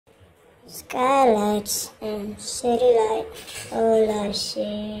Skylights and city light, all I see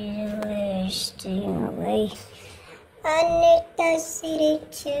is wasting away. I need the city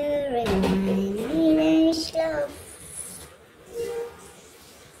to remind me there's love.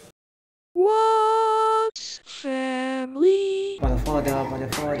 What family?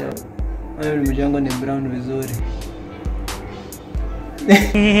 Motherfucker. Wewe mjango ni brown vizuri.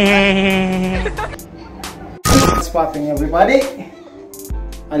 What's popping, everybody?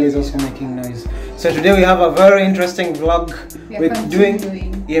 Ali is also making noise. So today we have a very interesting vlog. We're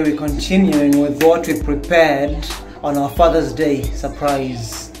continuing with what we prepared on our Father's Day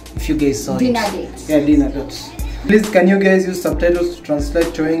surprise. If you guys saw dinner it. date. Yeah, dinner date. Please, can you guys use subtitles to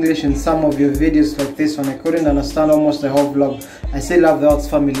translate to English in some of your videos like this one? I couldn't understand almost the whole vlog. I still love the Ox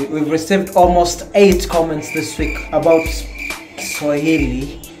family. We've received almost 8 comments this week about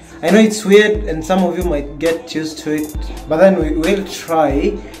Swahili. I know it's weird and some of you might get used to it, but then we will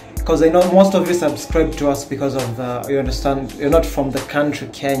try, because I know most of you subscribe to us because of the, you understand, you're not from the country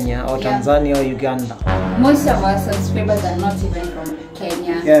Kenya or Tanzania or Uganda. Most of our subscribers are not even from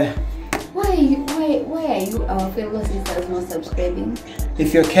Kenya. Yeah. Why are you, our fellow sisters, not subscribing?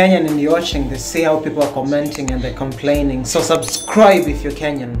 If you're Kenyan and you're watching this, see how people are commenting and they're complaining. So subscribe if you're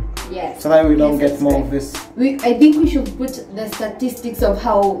Kenyan. Yes. So that we don't get more of this. I think we should put the statistics of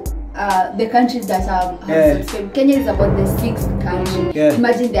how the countries that have subscribed. Kenya is about the 6th country. Yeah.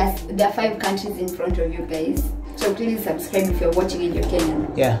 Imagine there are 5 countries in front of you guys. So please subscribe if you're watching and you're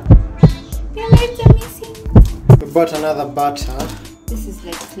Kenyan. Yeah. Your lights are missing. We bought another butter. This is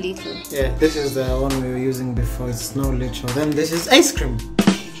like little. Yeah, this is the one we were using before. It's no little. Then this is ice cream.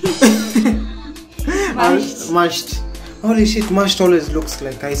 Mashed. Holy shit, mashed always looks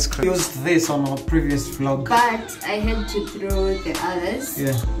like ice cream. We used this on our previous vlog. But I had to throw the others.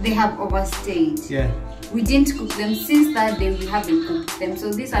 Yeah. They have overstayed. Yeah. We didn't cook them. Since that day we haven't cooked them.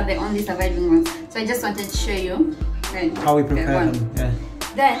 So these are the only surviving ones. So I just wanted to show you how we prepare them. Yeah.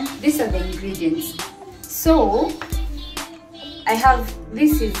 Then these are the ingredients. So I have,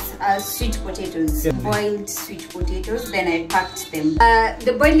 this is sweet potatoes, boiled sweet potatoes. Then I packed them.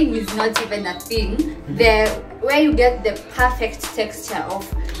 The boiling is not even a thing. Where you get the perfect texture of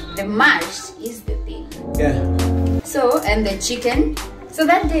the mashed is the thing. Yeah. So, and the chicken. So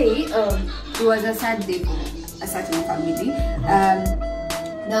that day, it was a sad day for a certain family.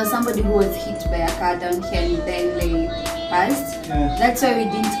 There was somebody who was hit by a car down here and then they passed. Yeah. That's why we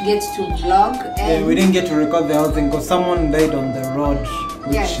didn't get to vlog. And we didn't get to record the whole thing because someone died on the road,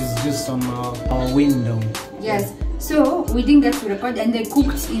 which is just on our window. Yes. So we didn't get to record and they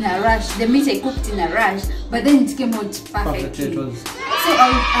cooked in a rush. The meat I cooked in a rush, but then it came out perfectly. So I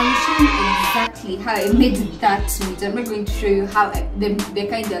will show you exactly how I made that meat. I'm not going to show you how the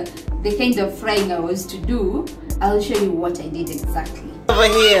kind of frying I was to do. I'll show you what I did exactly. Over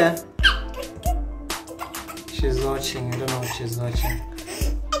here. She's watching. I don't know what she's watching.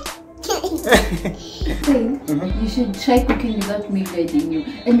 You should try cooking without me guiding you.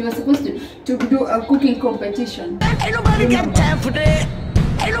 And you were supposed to do a cooking competition. Ain't nobody got time for that.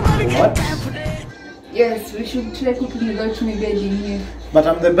 Ain't nobody got time for that. Yes, we should try cooking without me guiding you. But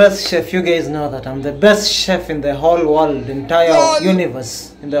I'm the best chef. You guys know that. I'm the best chef in the whole world, entire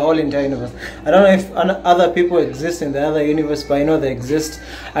universe. In the whole entire universe. I don't know if other people exist in the other universe, but I know they exist.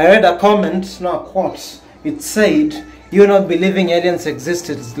 I read a comment, no, a quote. It said, "You not believing aliens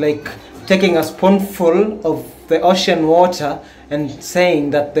existed is like taking a spoonful of the ocean water and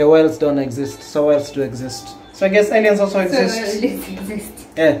saying that the whales don't exist. So whales do exist." So I guess aliens also exist. So aliens exist.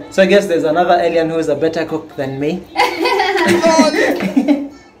 Yeah. So I guess there's another alien who is a better cook than me.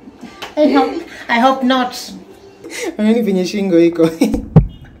 I hope not. Mimi penye shingo iko.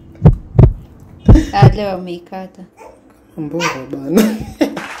 Leo umeikata. Mbona bana.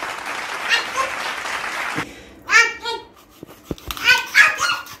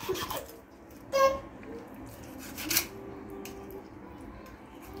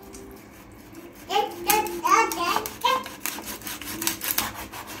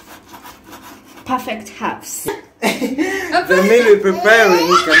 Perfect halves. The meal we're preparing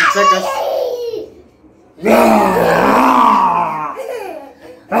can take us.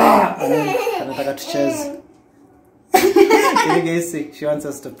 Anataka tucheze. You guys see, she wants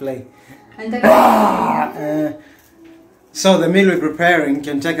us to play. So the meal we're preparing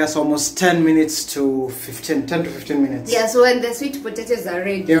can take us almost 10 minutes to 10 to 15 minutes. Yeah, so when the sweet potatoes are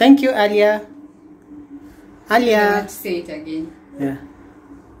ready. Thank you, Alia. Alia. I want to say it again. Yeah.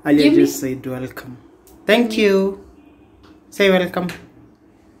 Alia just said welcome. Thank you. Say welcome.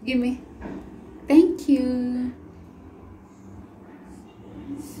 Give me. Thank you.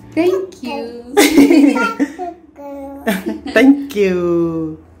 Thank you. Thank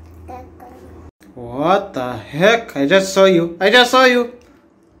you. What the heck? I just saw you. I just saw you.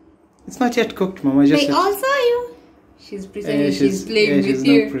 It's not yet cooked, Mama. They all saw you. She's pretending she's playing with she's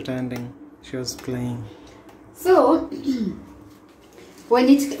you. not pretending. She was playing. So, when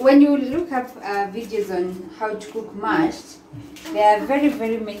you look up videos on how to cook mashed, there are very,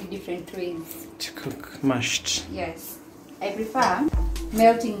 very many different ways to cook mashed. Yes. I prefer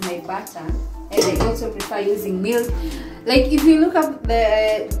melting my butter, and I also prefer using milk. Like if you look up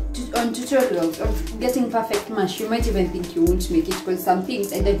on tutorials of getting perfect mash, you might even think you won't make it, because some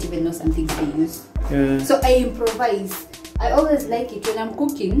things I don't even know some things I use. Yeah. So I improvise. I always like it when I'm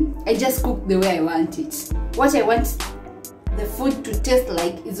cooking. I just cook the way I want it. What I want the food to taste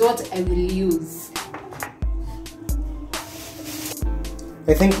like is what I will use.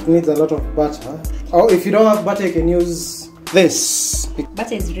 I think it needs a lot of butter. Or if you don't have butter, you can use this.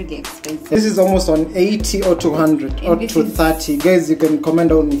 Butter is really expensive. This is almost on 80 or 200 or 230. Guys, you can comment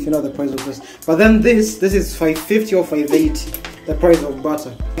down if you know the price of this. But then this is 550 or 580. The price of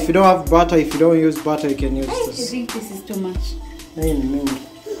butter. If you don't have butter, if you don't use butter, you can use this. I think this is too much.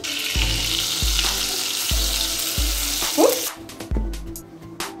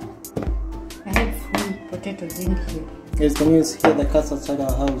 I have full potatoes in here. Guys, can you hear the cats outside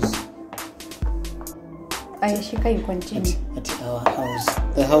our house? Ayashika, you continue. At our house.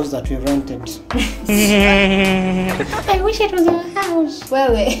 The house that we rented. I wish it was our house.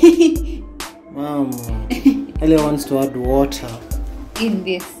 Well, Mom, Ellie wants to add water in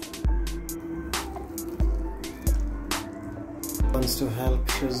this. Wants to help.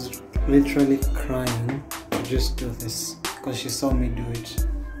 She was literally crying to just do this because she saw me do it.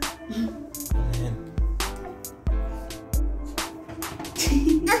 And then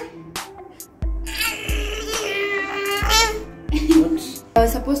I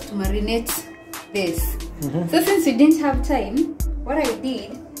was supposed to marinate this. So since we didn't have time, what I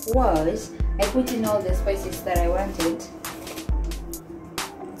did was I put in all the spices that I wanted.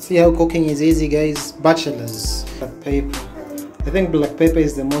 see how cooking is easy, guys. Bachelors. Black pepper. I think black pepper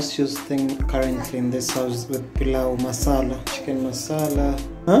is the most used thing currently in this house with pilau masala, chicken masala.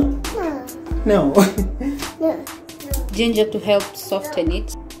 Huh? No. No. Ginger to help soften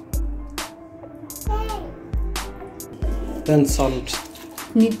it. Then salt.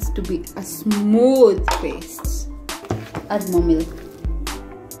 Needs to be a smooth paste. Add more milk.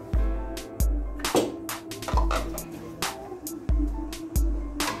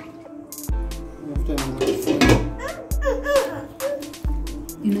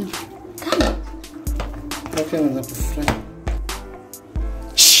 Enough.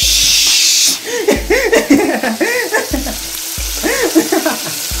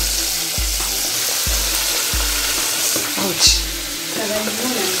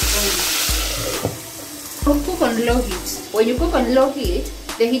 Cook on low heat. When you cook on low heat,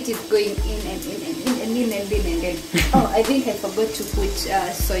 the heat is going in and in and in and in and in and in. Oh, I think I forgot to put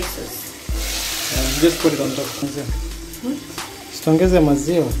soy sauce. Just put it on top. What? Stongeze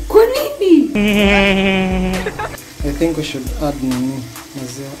maziwa. Kwa nini? I think we should add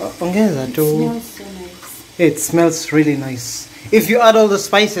maziwa. Ongeza tu. It smells so nice. It smells really nice. If you add all the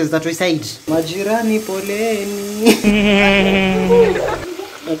spices that we said. Majirani poleni.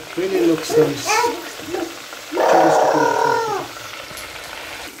 That really looks nice.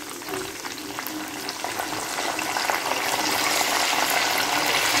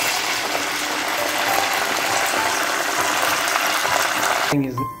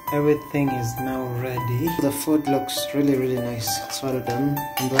 Everything is now ready. The food looks really, really nice. It's well done.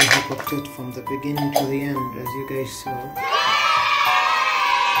 And then I cooked it from the beginning to the end, as you guys saw.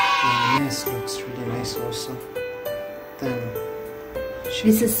 The mess looks really nice also. Then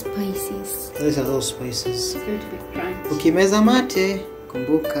this is spices. these are all spices. It's going to be crunchy. Ukimeza mate,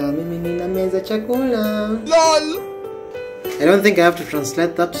 kumbuka mimi nina meza chakula. LOL! I don't think I have to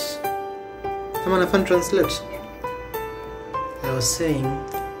translate that. Someone can translate. I was saying,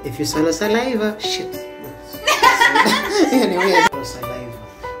 if you swallow saliva, shit. Anyway, saliva.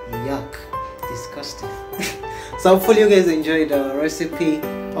 Yuck. Disgusting. So hopefully you guys enjoyed our recipe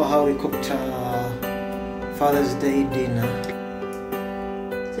or how we cooked Father's Day dinner.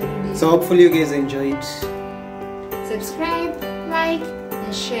 So hopefully you guys enjoyed. Subscribe, like,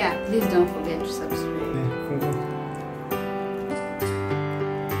 and share. Please don't forget to subscribe.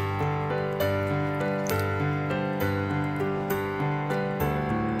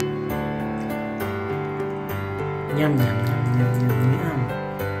 Yum yum.